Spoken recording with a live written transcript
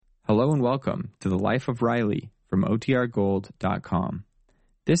Hello and welcome to The Life of Riley from OTRGold.com.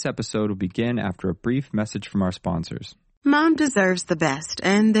 This episode will begin after a brief message from our sponsors. Mom deserves the best,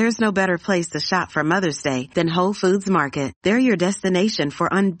 and there's no better place to shop for Mother's Day than Whole Foods Market. They're your destination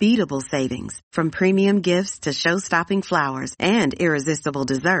for unbeatable savings, from premium gifts to show-stopping flowers and irresistible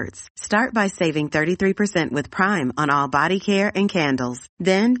desserts. Start by saving 33% with Prime on all body care and candles.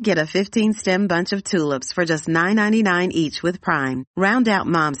 Then get a 15-stem bunch of tulips for just $9.99 each with Prime. Round out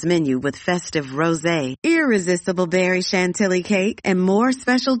Mom's menu with festive rosé, irresistible berry chantilly cake, and more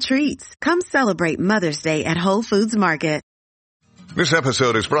special treats. Come celebrate Mother's Day at Whole Foods Market. This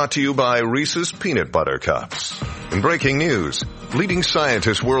episode is brought to you by Reese's Peanut Butter Cups. In breaking news, leading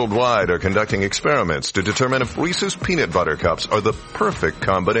scientists worldwide are conducting experiments to determine if Reese's Peanut Butter Cups are the perfect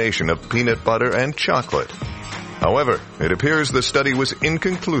combination of peanut butter and chocolate. However, it appears the study was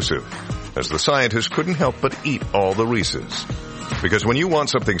inconclusive, as the scientists couldn't help but eat all the Reese's. Because when you want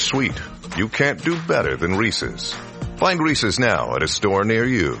something sweet, you can't do better than Reese's. Find Reese's now at a store near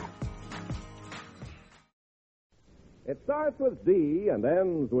you. It starts with D and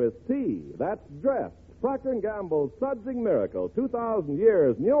ends with T. That's Dress, Procter & Gamble's sudsing miracle, 2,000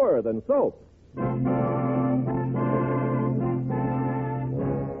 years newer than soap.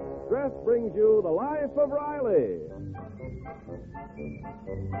 Dress brings you The Life of Riley.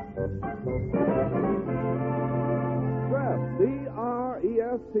 Dress,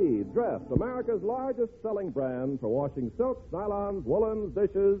 D-R-E-S-T, Dress, America's largest selling brand for washing silks, nylons, woolens,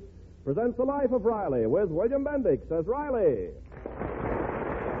 dishes, presents The Life of Riley with William Bendix as Riley.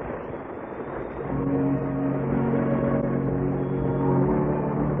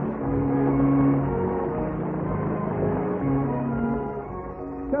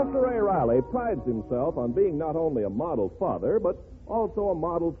 Chester A. Riley prides himself on being not only a model father, but also a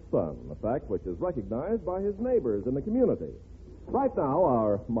model son, a fact which is recognized by his neighbors in the community. Right now,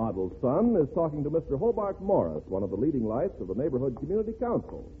 our model son is talking to Mr. Hobart Morris, one of the leading lights of the Neighborhood Community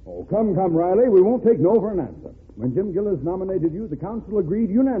Council. Oh, come, Riley. We won't take no for an answer. When Jim Gillis nominated you, the council agreed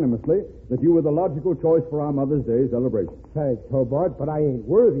unanimously that you were the logical choice for our Mother's Day celebration. Thanks, Hobart, but I ain't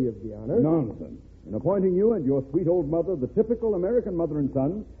worthy of the honor. Nonsense. In appointing you and your sweet old mother the typical American mother and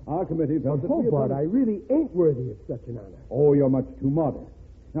son, our committee felt that Hobart, I really ain't worthy of such an honor. Oh, you're much too modest.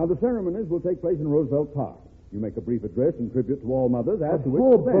 Now, the ceremonies will take place in Roosevelt Park. You make a brief address in tribute to all mothers, after which...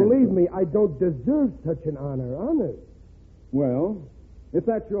 Oh, believe me, I don't deserve such an honor. Well, if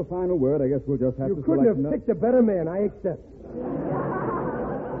that's your final word, I guess we'll just have to... You couldn't have picked a better man. I accept.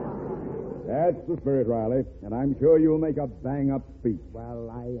 That's the spirit, Riley. And I'm sure you'll make a bang-up speech. Well,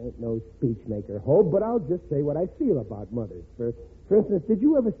 I ain't no speech maker, Hope, but I'll just say what I feel about mothers. For instance, did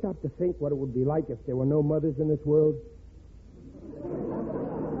you ever stop to think what it would be like if there were no mothers in this world?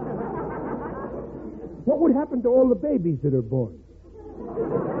 What would happen to all the babies that are born?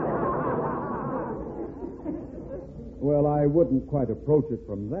 Well, I wouldn't quite approach it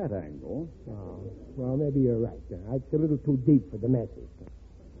from that angle. Oh, well, maybe you're right. It's a little too deep for the masses.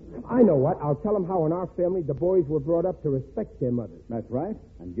 I know what. I'll tell them how in our family the boys were brought up to respect their mothers. That's right.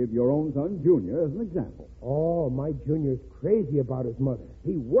 And give your own son, Junior, as an example. Oh, my Junior's crazy about his mother.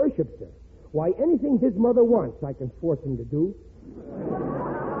 He worships her. Why, anything his mother wants, I can force him to do.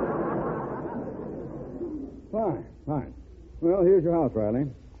 Fine. Well, here's your house, Riley.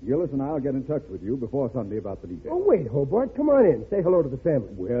 Gillis and I'll get in touch with you before Sunday about the details. Oh, wait, Hobart. Come on in. Say hello to the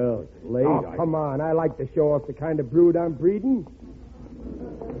family. Well, it's late. Oh, come on. I like to show off the kind of brood I'm breeding.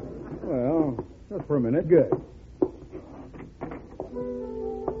 Well, just for a minute. Good.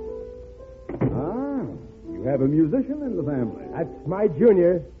 Ah, you have a musician in the family. That's my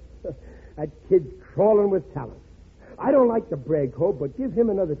Junior. That kid's crawling with talent. I don't like to brag, Hope, but give him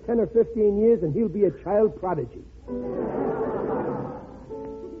another 10 or 15 years and he'll be a child prodigy.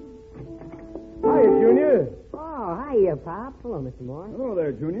 Hiya, Junior. Oh, hiya, Pop. Hello, Mr. Morris. Hello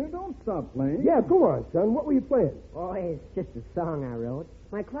there, Junior. Don't stop playing. Yeah, go on, son. What were you playing? Oh, it's just a song I wrote.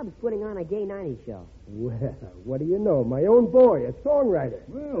 My club's putting on a gay 90s show. Well, what do you know? My own boy, a songwriter.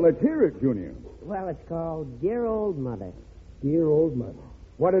 Well, let's hear it, Junior. Well, it's called Dear Old Mother. Dear old mother.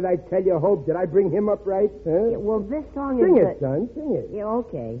 What did I tell you, Hope? Did I bring him up right? Huh? Yeah, well, this song Sing is... it, son. Sing it. Yeah,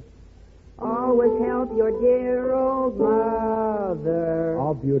 okay. Always help your dear old mother.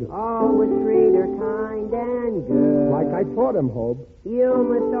 Oh, beautiful. Always treat her kind and good. Like I taught him, Hope. You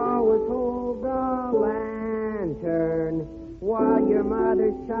must always hold the lantern while your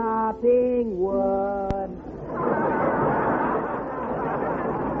mother's chopping wood.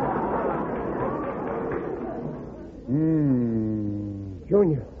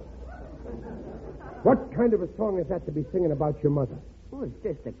 Junior, what kind of a song is that to be singing about your mother? Oh, it's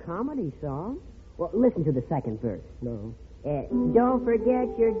just a comedy song. Well, listen to the second verse. No. Don't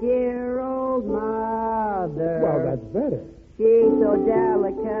forget your dear old mother. Well, that's better. She's so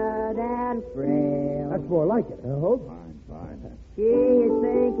delicate and frail. That's more like it, I hope. Fine. She is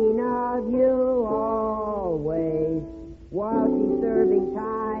thinking of you always while she's serving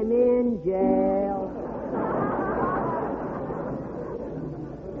time in jail.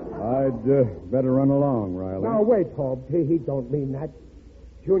 I'd better run along, Riley. Now, wait, Hob. He don't mean that.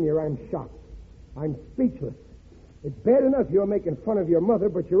 Junior, I'm shocked. I'm speechless. It's bad enough you're making fun of your mother,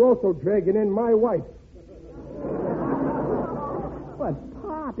 but you're also dragging in my wife. But,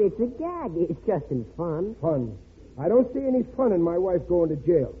 Pop, it's a gag. It's just in fun. Fun. I don't see any fun in my wife going to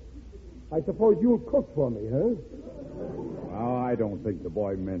jail. I suppose you'll cook for me, huh? Well, I don't think the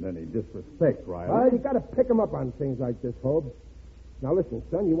boy meant any disrespect, Riley. Well, you got to pick him up on things like this, Hob. Now, listen,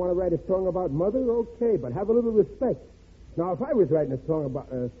 son, you want to write a song about mother? Okay, but have a little respect. Now, if I was writing a song about...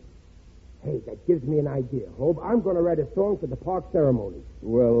 Hey, that gives me an idea, Hob. I'm going to write a song for the park ceremony.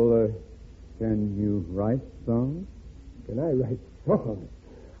 Well, can you write songs? Can I write songs?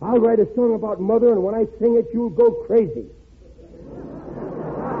 I'll write a song about mother, and when I sing it, you'll go crazy.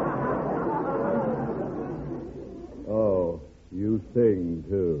 Oh, you sing,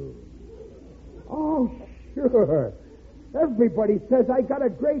 too. Oh, sure. Everybody says I got a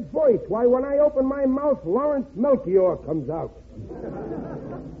great voice. Why, when I open my mouth, Lawrence Melchior comes out.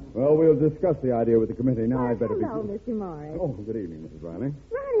 Well, we'll discuss the idea with the committee. Now I'd better hello, be... Mr. Morris. Oh, good evening, Mrs. Riley.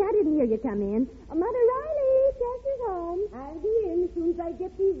 Riley, I didn't hear you come in. Mother Riley, Chester's home. I'll be in as soon as I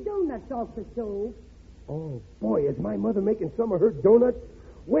get these donuts off the stove. Oh, boy, is my mother making some of her donuts?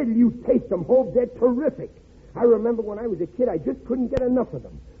 Wait till you taste them, Hope. They're terrific. I remember when I was a kid, I just couldn't get enough of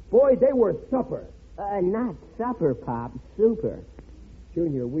them. Boy, they were supper. Not supper, Pop. Super.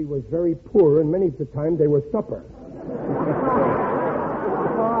 Junior, we was very poor, and many of the time they were supper.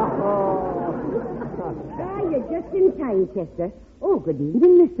 You're just in time, Chester. Oh, good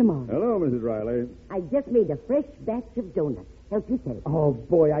evening, Mr. Morris. Hello, Mrs. Riley. I just made a fresh batch of donuts. Help yourself. Oh,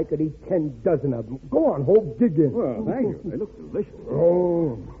 boy, I could eat 10 dozen of them. Go on, Hope, dig in. Well, thank you. They look delicious.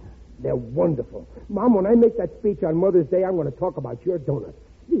 Oh, they're wonderful. Mom, when I make that speech on Mother's Day, I'm going to talk about your donuts.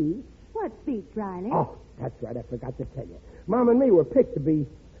 Speech? What speech, Riley? Oh, that's right. I forgot to tell you. Mom and me were picked to be...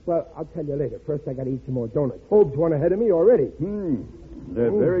 Well, I'll tell you later. First, I got to eat some more donuts. Hope's one ahead of me already.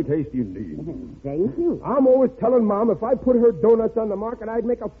 They're very tasty indeed. Thank you. I'm always telling Mom if I put her donuts on the market, I'd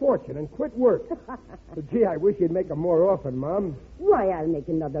make a fortune and quit work. But, gee, I wish you'd make them more often, Mom. Why, I'll make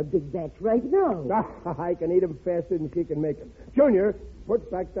another big batch right now. I can eat them faster than she can make them. Junior, put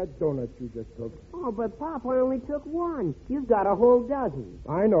back that donut you just took. Oh, but, Pop, I only took one. You've got a whole dozen.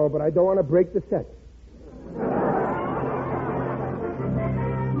 I know, but I don't want to break the set.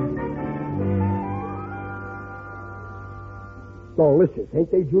 Delicious,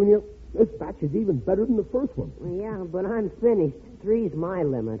 ain't they, Junior? This batch is even better than the first one. Yeah, but I'm finished. 3's my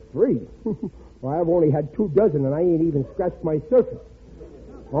limit. 3? Well, I've only had 2 dozen, and I ain't even scratched my surface.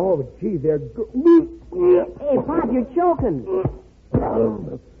 Oh, gee, they're good. Hey, Pop, you're choking.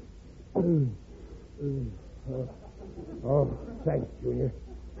 Oh, thanks, Junior.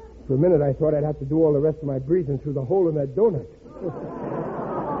 For a minute, I thought I'd have to do all the rest of my breathing through the hole in that donut.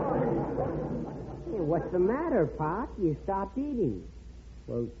 Hey, what's the matter, Pop? You stopped eating.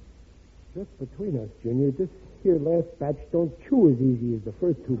 Well, just between us, Junior, this here last batch don't chew as easy as the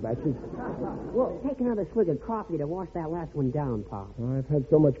first 2 batches. Well, take another swig of coffee to wash that last one down, Pop. I've had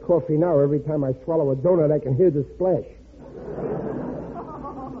so much coffee now, every time I swallow a donut, I can hear the splash.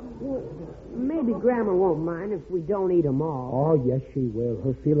 Maybe Grandma won't mind if we don't eat them all. Oh, yes, she will.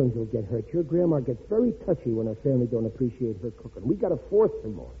 Her feelings will get hurt. Your grandma gets very touchy when her family don't appreciate her cooking. We got to force her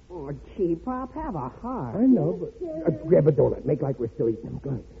more. Oh, gee, Pop, have a heart. I know, but... grab a donut. Make like we're still eating them. Go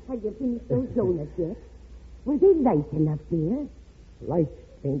ahead. Have you finished those donuts yet? Were they light enough, dear? Light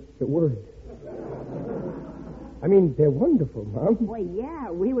ain't the word. I mean, they're wonderful, Mom. Well, yeah,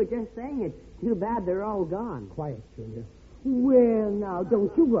 we were just saying it's too bad they're all gone. Quiet, Junior. Well, now,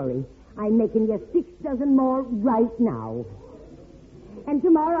 don't you worry. I'm making you 6 dozen more right now. And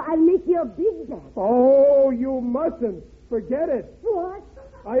tomorrow I'll make you a big batch. Oh, you mustn't. Forget it. What?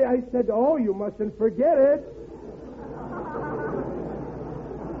 I said, oh, you mustn't forget it.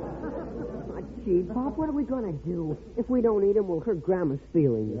 Gee, Pop, what are we going to do? If we don't eat them, we'll hurt Grandma's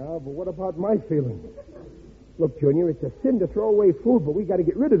feelings. Yeah, but what about my feelings? Look, Junior, it's a sin to throw away food, but we got to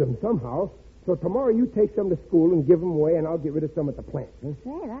get rid of them somehow. So tomorrow you take some to school and give them away, and I'll get rid of some at the plant. Huh?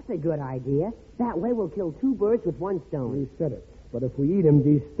 Hey, that's a good idea. That way we'll kill 2 birds with 1 stone. You said it. But if we eat them,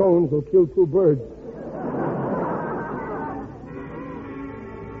 these stones will kill 2 birds.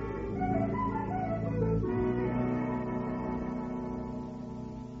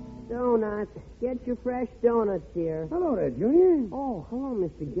 Donuts. Get your fresh donuts, dear. Hello there, Junior. Oh, hello,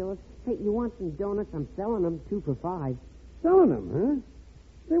 Mr. Gillis. Hey, you want some donuts? I'm selling them 2 for $5. Selling them, huh?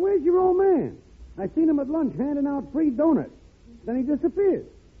 Say, where's your old man? I seen him at lunch handing out free donuts. Then he disappeared.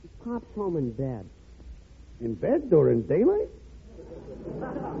 Pop's home in bed. In bed during daylight?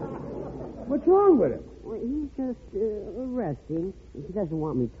 What's wrong with him? Well, he's just resting. He doesn't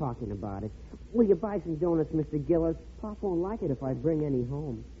want me talking about it. Will you buy some donuts, Mr. Gillis? Pop won't like it if I bring any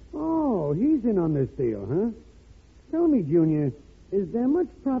home. Oh, he's in on this deal, huh? Tell me, Junior, is there much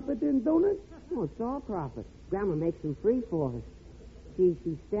profit in donuts? Oh, it's all profit. Grandma makes them free for us. She's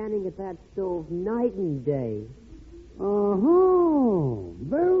standing at that stove night and day. Oh,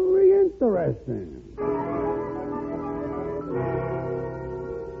 very interesting.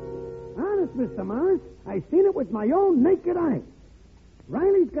 Honest, Mr. Morris, I seen it with my own naked eyes.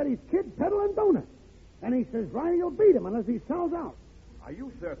 Riley's got his kid peddling donuts, and he says Riley will beat him unless he sells out. Are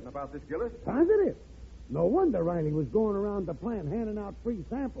you certain about this, Gillis? Positive. No wonder Riley was going around the plant handing out free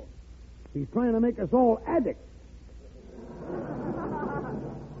samples. He's trying to make us all addicts.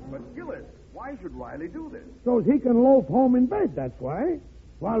 But, Gillis, why should Riley do this? So he can loaf home in bed, that's why.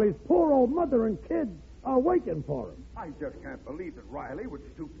 While his poor old mother and kids are waiting for him. I just can't believe that Riley would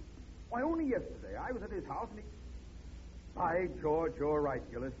stoop. Why, only yesterday I was at his house and he... By George, you're right,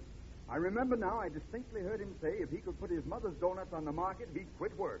 Gillis. I remember now I distinctly heard him say if he could put his mother's donuts on the market, he'd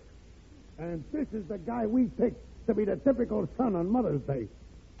quit work. And this is the guy we picked to be the typical son on Mother's Day.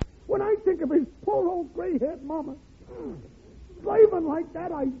 When I think of his poor old gray-haired mama, slaving like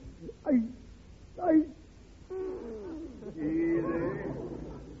that, I...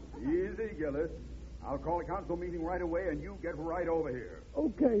 Easy, Gillis. I'll call a council meeting right away and you get right over here.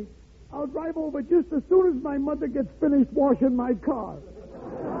 Okay. I'll drive over just as soon as my mother gets finished washing my car.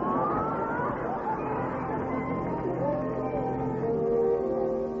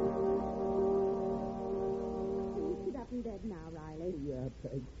 Sit up in bed now, Riley. Yeah,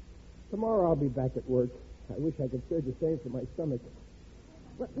 Peg. Tomorrow I'll be back at work. I wish I could say the same for my stomach.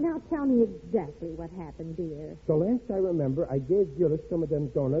 Well, now tell me exactly what happened, dear. So last I remember, I gave Gillis some of them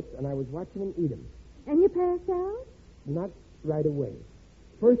donuts, and I was watching him eat them. And you passed out? Not right away.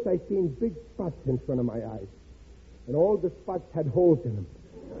 First, I seen big spots in front of my eyes, and all the spots had holes in them.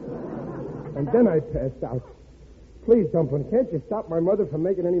 And then I passed out. Please, Dumplin', can't you stop my mother from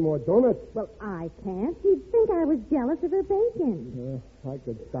making any more donuts? Well, I can't. You'd think I was jealous of her bacon. I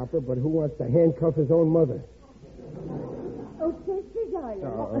could stop her, but who wants to handcuff his own mother? Oh, sister, darling.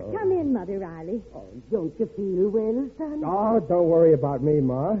 Come in, Mother Riley. Oh, don't you feel well, son? Oh, don't worry about me,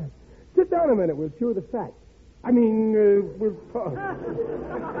 Ma. Sit down a minute. We'll chew the fat. We'll talk.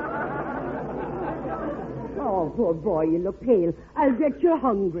 Oh, poor boy, you look pale. I'll get you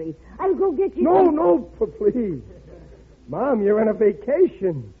hungry. I'll go get you... No, please. Mom, you're on a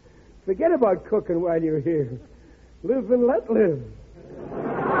vacation. Forget about cooking while you're here. Live and let live.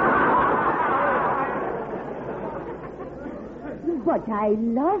 But I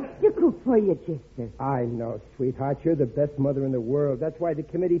love to cook for you, Chester. I know, sweetheart. You're the best mother in the world. That's why the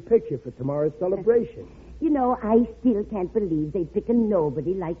committee picked you for tomorrow's celebration. You know, I still can't believe they'd pick a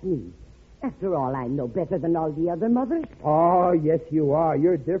nobody like me. After all, I'm no better than all the other mothers. Oh, yes, you are.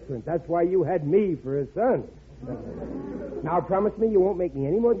 You're different. That's why you had me for a son. Now, promise me you won't make me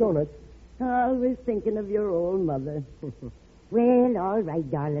any more donuts. Always thinking of your old mother. Well, all right,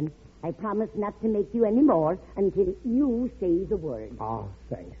 darling. I promise not to make you any more until you say the word. Oh,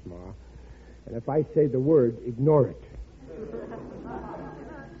 thanks, Ma. And if I say the word, ignore it.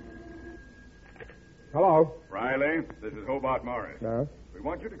 Hello? Riley, this is Hobart Morris. Huh? We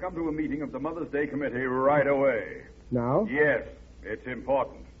want you to come to a meeting of the Mother's Day Committee right away. Now? Yes, it's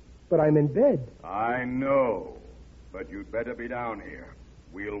important. But I'm in bed. I know, but you'd better be down here.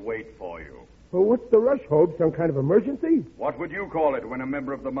 We'll wait for you. Well, what's the rush, Hope? Some kind of emergency? What would you call it when a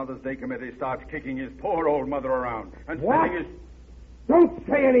member of the Mother's Day Committee starts kicking his poor old mother around and What? spending his... Don't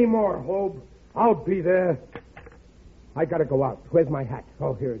say any more, Hope. I'll be there. I gotta go out. Where's my hat?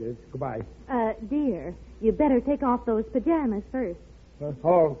 Oh, here it is. Goodbye. Dear, you better take off those pajamas first.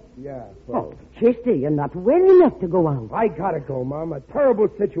 Oh, yeah. Well, Oh, Chester, you're not well enough to go out. I gotta go, Mom. A terrible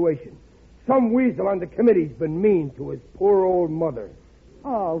situation. Some weasel on the committee's been mean to his poor old mother.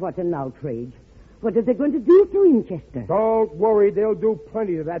 Oh, what an outrage. What are they going to do to him, Chester? Don't worry. They'll do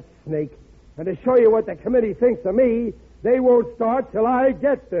plenty to that snake. And to show you what the committee thinks of me, they won't start till I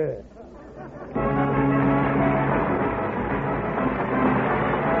get there.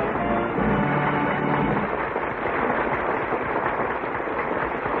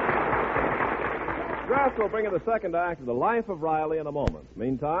 Grass will bring you the second act of The Life of Riley in a moment.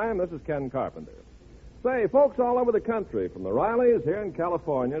 Meantime, this is Ken Carpenter. Say, folks all over the country, from the Rileys here in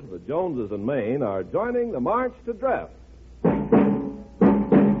California to the Joneses in Maine, are joining the March to Dress.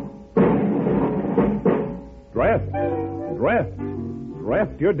 Dress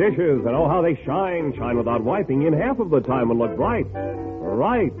your dishes, and oh, how they shine. Shine without wiping in half of the time and look bright.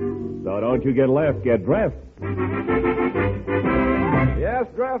 Right. So don't you get left, get dressed. Yes,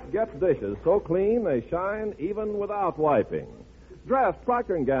 Dress gets dishes so clean they shine even without wiping. Dress,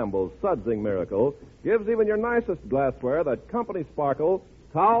 Procter & Gamble's sudsing miracle, gives even your nicest glassware that company sparkle,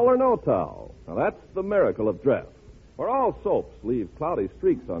 towel or no towel. Now, that's the miracle of Dress. Where all soaps leave cloudy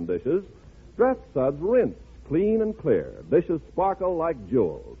streaks on dishes, Dress suds rinse clean and clear. Dishes sparkle like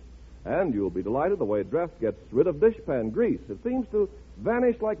jewels. And you'll be delighted the way Dress gets rid of dishpan grease. It seems to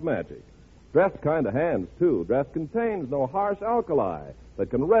vanish like magic. Dress kind of hands, too. Dress contains no harsh alkali that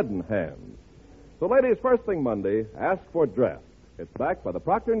can redden hands. So, ladies, first thing Monday, ask for Dress. It's backed by the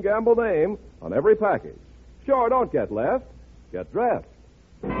Procter & Gamble name on every package. Sure, don't get left. Get dressed.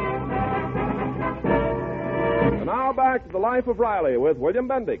 And now back to the Life of Riley with William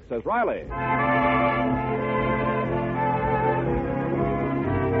Bendix as Riley.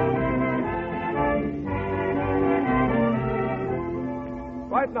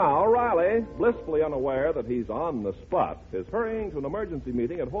 Right now, Riley, blissfully unaware that he's on the spot, is hurrying to an emergency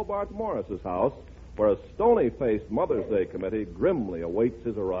meeting at Hobart Morris's house, where a stony-faced Mother's Day committee grimly awaits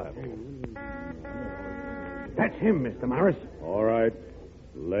his arrival. That's him, Mr. Morris. All right.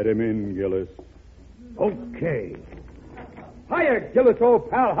 Let him in, Gillis. Okay. Hiya, Gillis, old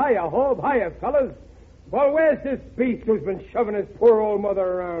pal. Hiya, Hob. Hiya, fellas. Well, where's this beast who's been shoving his poor old mother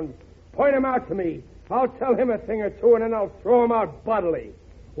around? Point him out to me. I'll tell him a thing or two, and then I'll throw him out bodily.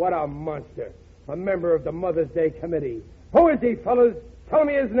 What a monster. A member of the Mother's Day Committee. Who is he, fellas? Tell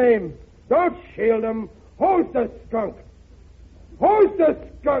me his name. Don't shield him. Who's the skunk? Who's the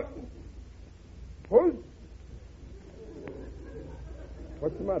skunk? Who's...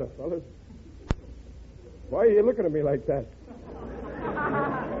 What's the matter, fellas? Why are you looking at me like that?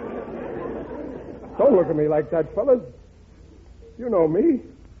 Don't look at me like that, fellas. You know me.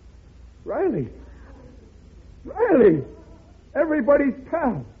 Riley. Riley. Everybody's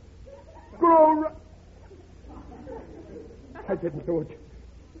pal. I didn't do it.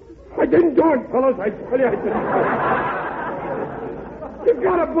 I didn't do it, fellas. I tell you, I didn't do it. You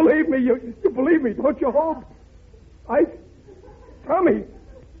gotta believe me. You believe me, don't you, Hope? Tommy,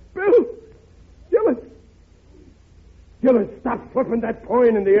 Bill, Gillis, stop flipping that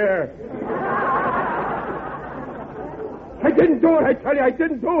coin in the air. I didn't do it, I tell you, I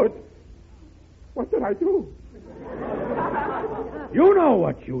didn't do it. What did I do? You know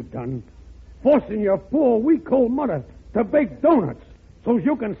what you done. Forcing your poor, weak-old mother to bake donuts so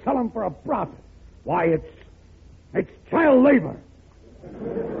you can sell them for a profit. Why, it's child labor.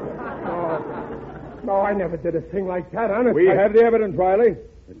 No, I never did a thing like that, honest. We have the evidence, Riley.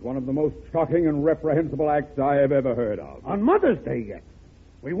 It's one of the most shocking and reprehensible acts I have ever heard of. On Mother's Day yet.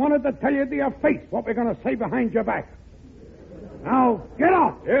 We wanted to tell you to your face what we're going to say behind your back. Now, get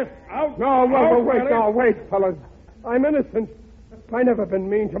out. Yes, out. Wait, fellas. I'm innocent. I never been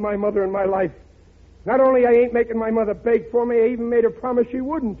mean to my mother in my life. Not only I ain't making my mother bake for me, I even made her promise she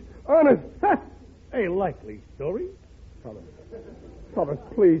wouldn't. Honest. A likely story. Fellas,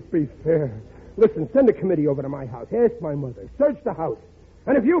 please be fair. Listen, send a committee over to my house. Ask my mother. Search the house.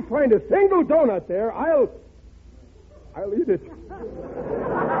 And if you find a single donut there, I'll eat it.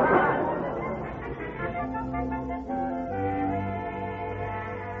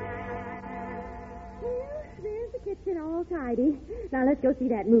 There's the kitchen all tidy. Now let's go see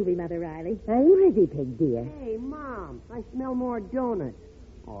that movie, Mother Riley. I'm ready, Pig dear. Hey, Mom, I smell more donuts.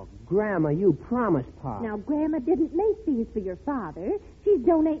 Oh, Grandma, you promised Pop. Now, Grandma didn't make these for your father. She's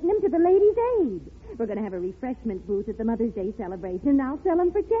donating them to the Ladies' Aid. We're going to have a refreshment booth at the Mother's Day celebration, and I'll sell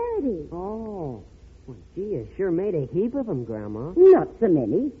them for charity. Oh. Well, gee, you sure made a heap of them, Grandma. Not so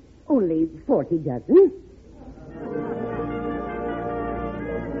many. Only 40 dozen.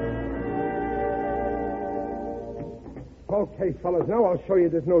 Okay, fellas, now I'll show you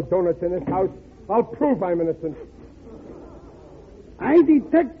there's no donuts in this house. I'll prove I'm innocent. I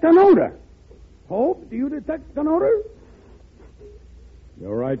detect an odor. Hope, do you detect an odor?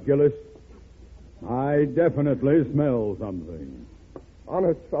 You're right, Gillis. I definitely smell something.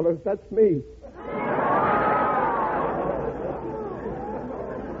 Honest, fellas, that's me.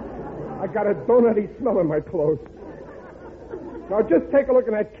 I got a donut-y smell in my clothes. Now, just take a look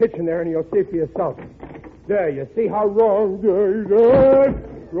in that kitchen there, and you'll see for yourself. There, you see how wrong...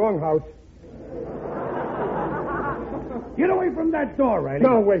 Wrong house. Get away from that door, Riley.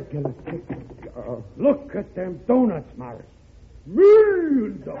 No, wait, Gillis. Look at them donuts, Morris. Real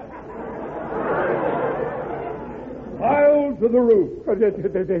donuts. Piled to the roof.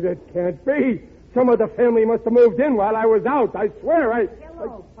 That can't be. Some of the family must have moved in while I was out. I swear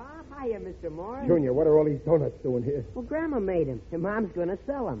Hello, Pa. Hiya, Mr. Morris. Junior, what are all these donuts doing here? Well, Grandma made them, and Mom's going to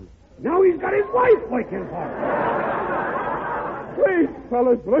sell them. Now he's got his wife working for him. Please,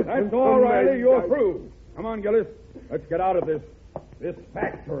 fellas, listen. That's all, Riley. You're through. Come on, Gillis. Let's get out of this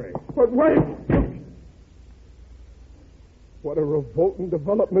factory. But wait. What a revolting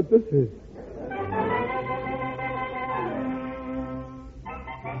development this is.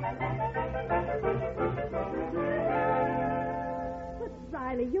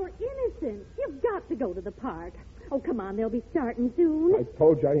 Riley, you're innocent. You've got to go to the park. Oh, come on, they'll be starting soon. I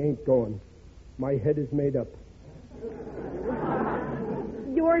told you I ain't going. My head is made up.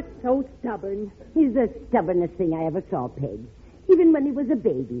 You're so stubborn. He's the stubbornest thing I ever saw, Peg. Even when he was a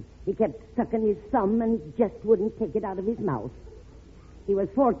baby, he kept sucking his thumb and just wouldn't take it out of his mouth. He was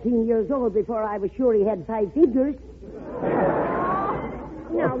 14 years old before I was sure he had 5 fingers.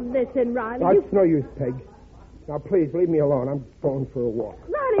 Now, listen, Riley. That's no use, Peg. Now, please, leave me alone. I'm going for a walk.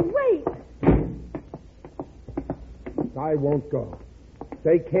 Riley, wait. I won't go.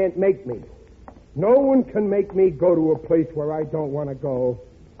 They can't make me. No one can make me go to a place where I don't want to go.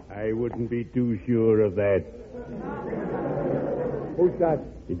 I wouldn't be too sure of that. Who's that?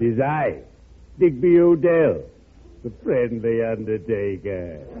 It is I, Digby Odell, the friendly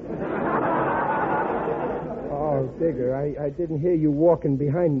undertaker. Oh, Digger, I didn't hear you walking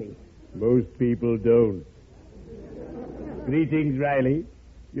behind me. Most people don't. Greetings, Riley.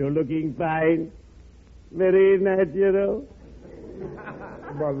 You're looking fine. Very natural.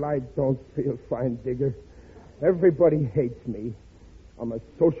 Well, I don't feel fine, Digger. Everybody hates me. I'm a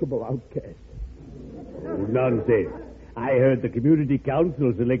sociable outcast. Oh, nonsense. I heard the community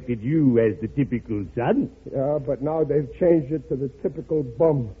council selected you as the typical son. Yeah, but now they've changed it to the typical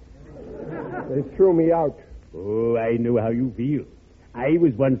bum. They threw me out. Oh, I know how you feel. I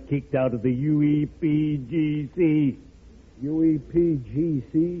was once kicked out of the UEPGC.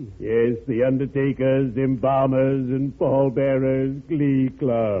 UEPGC? Yes, the Undertakers, Embalmers, and Pallbearers Glee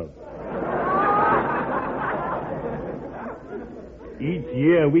Club. Each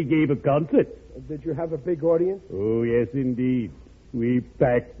year we gave a concert. Did you have a big audience? Oh, yes, indeed. We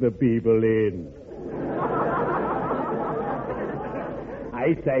packed the people in.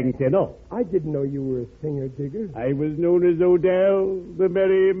 I sang tenor. I didn't know you were a singer, Digger. I was known as Odell, the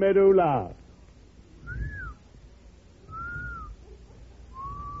Merry Meadow Lark.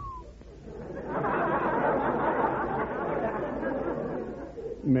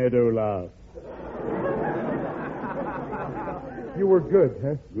 Meadowlark. You were good,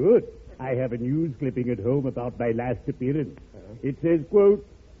 huh? Good. I have a news clipping at home about my last appearance. It says, quote,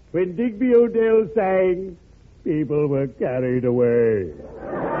 when Digby Odell sang, people were carried away.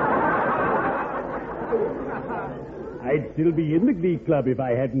 I'd still be in the Glee Club if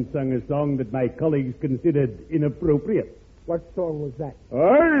I hadn't sung a song that my colleagues considered inappropriate. What song was that?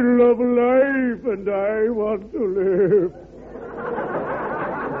 I love life and I want to live.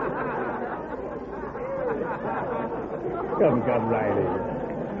 Come, Riley.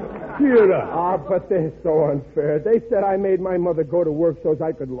 Cheer up. Ah, but they're so unfair. They said I made my mother go to work so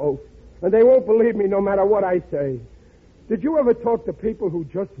I could loaf. And they won't believe me no matter what I say. Did you ever talk to people who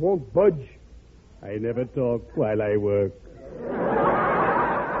just won't budge? I never talk while I work.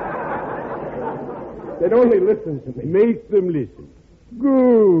 They'd only listen to me. Make them listen.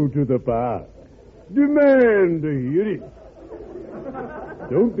 Go to the park. Demand a hearing.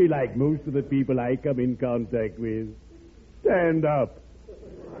 Don't be like most of the people I come in contact with. Stand up.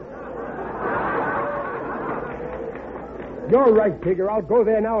 You're right, Tigger. I'll go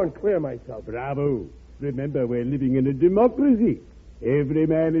there now and clear myself. Bravo. Remember, we're living in a democracy. Every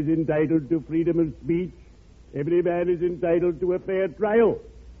man is entitled to freedom of speech. Every man is entitled to a fair trial.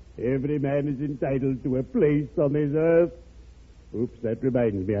 Every man is entitled to a place on this earth. Oops, that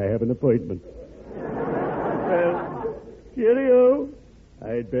reminds me I have an appointment. Well, cheerio.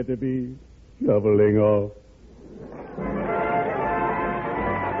 I'd better be shoveling off.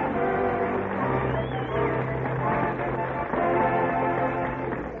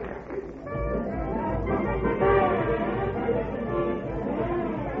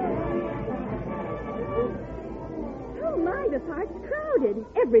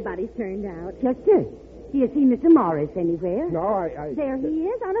 Everybody's turned out. Chester, do you see Mr. Morris anywhere? No, I... There he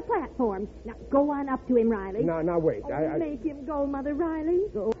is on a platform. Now, go on up to him, Riley. No, wait. Make him go, Mother Riley.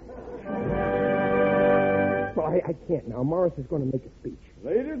 Go. Well, I can't now. Morris is going to make a speech.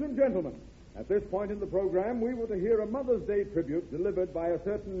 Ladies and gentlemen, at this point in the program, we were to hear a Mother's Day tribute delivered by a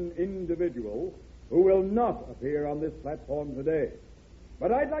certain individual who will not appear on this platform today.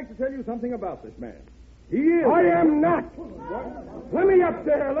 But I'd like to tell you something about this man. He is. I am not. Let me up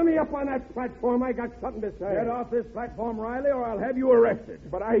there. Let me up on that platform. I got something to say. Get off this platform, Riley, or I'll have you arrested.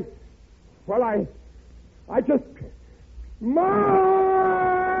 But I just...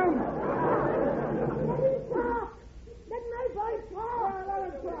 Mom! Let my voice talk.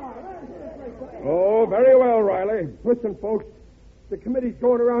 Oh, very well, Riley. Listen, folks. The committee's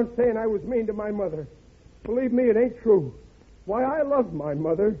going around saying I was mean to my mother. Believe me, it ain't true. Why, I love my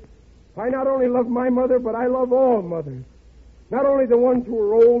mother. I not only love my mother, but I love all mothers. Not only the ones who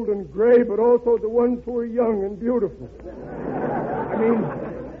are old and gray, but also the ones who are young and beautiful. I mean,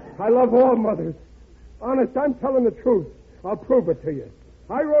 I love all mothers. Honest, I'm telling the truth. I'll prove it to you.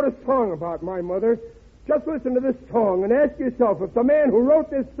 I wrote a song about my mother. Just listen to this song and ask yourself if the man who wrote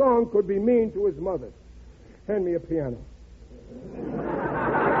this song could be mean to his mother. Hand me a piano.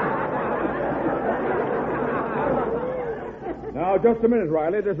 Now, just a minute,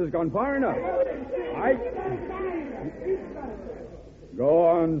 Riley. This has gone far enough. Go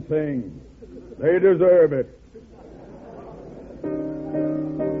on, sing. They deserve it.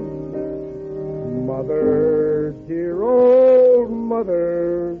 Mother, dear old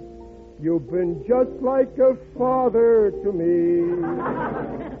mother, you've been just like a father to me.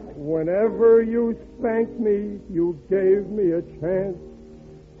 Whenever you spanked me, you gave me a chance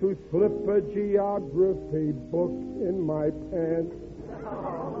to slip a geography book in my pants.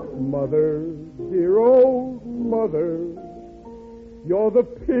 Mother, dear old mother, you're the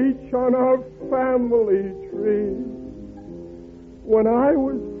peach on our family tree. When I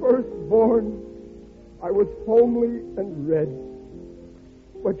was first born, I was homely and red.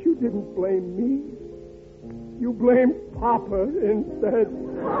 But you didn't blame me. You blamed Papa instead.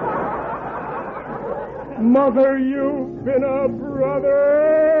 Mother, you've been a brother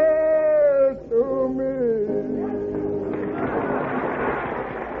to me.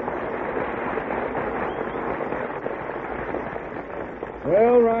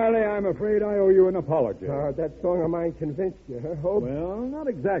 Well, Riley, I'm afraid I owe you an apology. That song of mine convinced you, huh, Hope? Well, not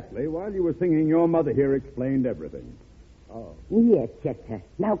exactly. While you were singing, your mother here explained everything. Oh. Yes, Chester.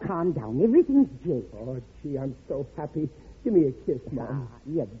 Now calm down. Everything's Jake. Oh, gee, I'm so happy. Give me a kiss, Mom.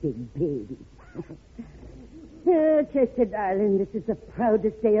 You big baby. Chester, darling, this is the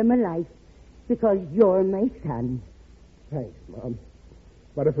proudest day of my life because you're my son. Thanks, Mom.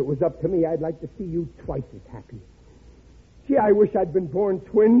 But if it was up to me, I'd like to see you twice as happy. Gee, I wish I'd been born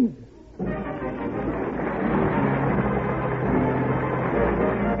twins.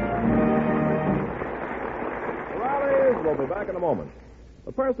 We'll be back in a moment.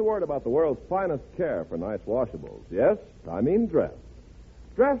 But first, a word about the world's finest care for nice washables. Yes, I mean dress.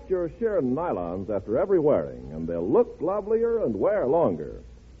 Dress your Sheeran nylons after every wearing, and they'll look lovelier and wear longer.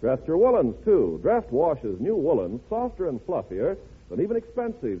 Dress your woolens, too. Dreft washes new woolens softer and fluffier than even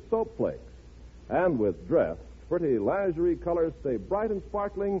expensive soap flakes. And with Dreft, pretty lingerie colors stay bright and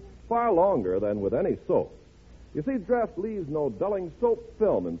sparkling far longer than with any soap. You see, Dreft leaves no dulling soap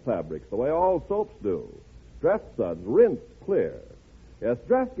film in fabrics the way all soaps do. Dreft suds rinse clear. Yes,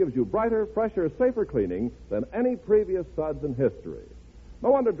 Dreft gives you brighter, fresher, safer cleaning than any previous suds in history.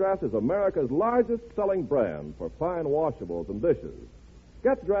 No wonder Dreft is America's largest selling brand for fine washables and dishes.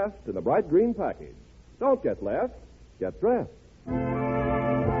 Get Dreft in a bright green package. Don't get less. Get Dreft.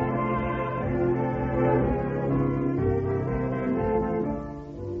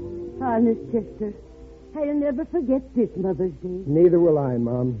 Honest, Chester, I'll never forget this Mother's Day. Neither will I,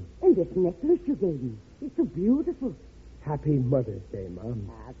 Mom. And this necklace you gave me. It's so beautiful. Happy Mother's Day, Mom.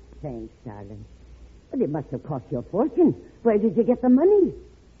 Thanks, darling. But it must have cost you a fortune. Where did you get the money?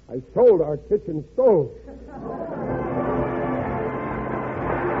 I sold our kitchen stove.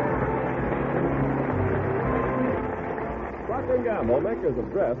 Procter & Gamble, makers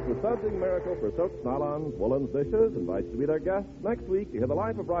of Dress, the sudsing miracle for silks, nylons, woolens, dishes, invites you to be their guests next week to hear The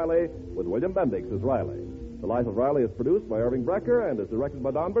Life of Riley with William Bendix as Riley. The Life of Riley is produced by Irving Brecker and is directed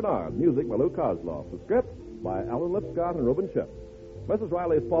by Don Bernard. Music by Lou Kozloff. The script by Alan Lipscott and Reuben Ship. Mrs.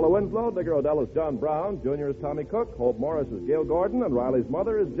 Riley is Paula Winslow, Digger Odell is John Brown, Junior is Tommy Cook, Hope Morris is Gail Gordon, and Riley's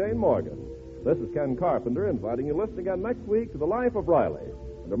mother is Jane Morgan. This is Ken Carpenter inviting you to listen again next week to The Life of Riley,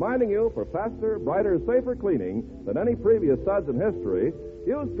 and reminding you for faster, brighter, safer cleaning than any previous suds in history,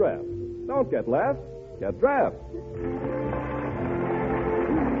 use Dreft. Don't get less, get Dreft.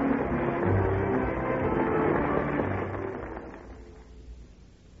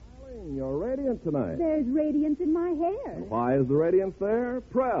 You're radiant tonight. There's radiance in my hair. Why is the radiance there?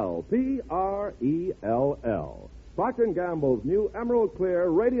 Prell, P-R-E-L-L. Procter & Gamble's new Emerald Clear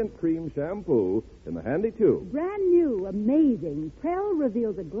Radiant Cream Shampoo in the handy tube. Brand new, amazing. Prell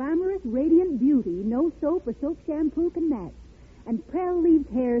reveals a glamorous, radiant beauty no soap or soap shampoo can match. And Prel leaves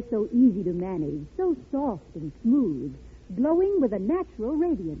hair so easy to manage, so soft and smooth, glowing with a natural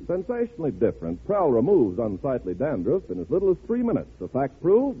radiance. Sensationally different, Prel removes unsightly dandruff in as little as 3 minutes, a fact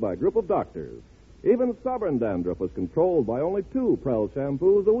proved by a group of doctors. Even stubborn dandruff was controlled by only 2 Prel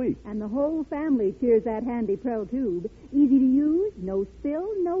shampoos a week. And the whole family cheers that handy Prel tube. Easy to use, no spill,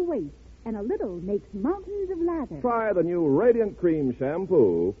 no waste. And a little makes mountains of lather. Try the new Radiant Cream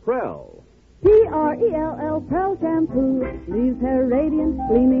Shampoo, Prel. P-R-E-L-L, Prel Shampoo. Leaves hair radiant,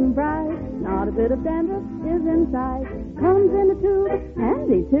 gleaming bright. Not a bit of dandruff is inside. Comes in a tube,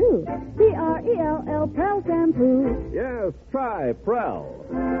 handy too. P-R-E-L-L, Prel Shampoo. Yes, try Prel.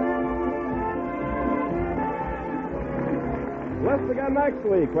 Let's again next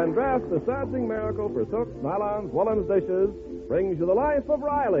week when Draft, the Sassing Miracle for Silks, Nylons, Woolens, Dishes, brings you the life of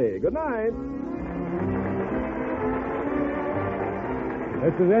Riley. Good night.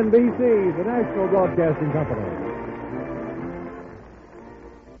 This is NBC, the National Broadcasting Company.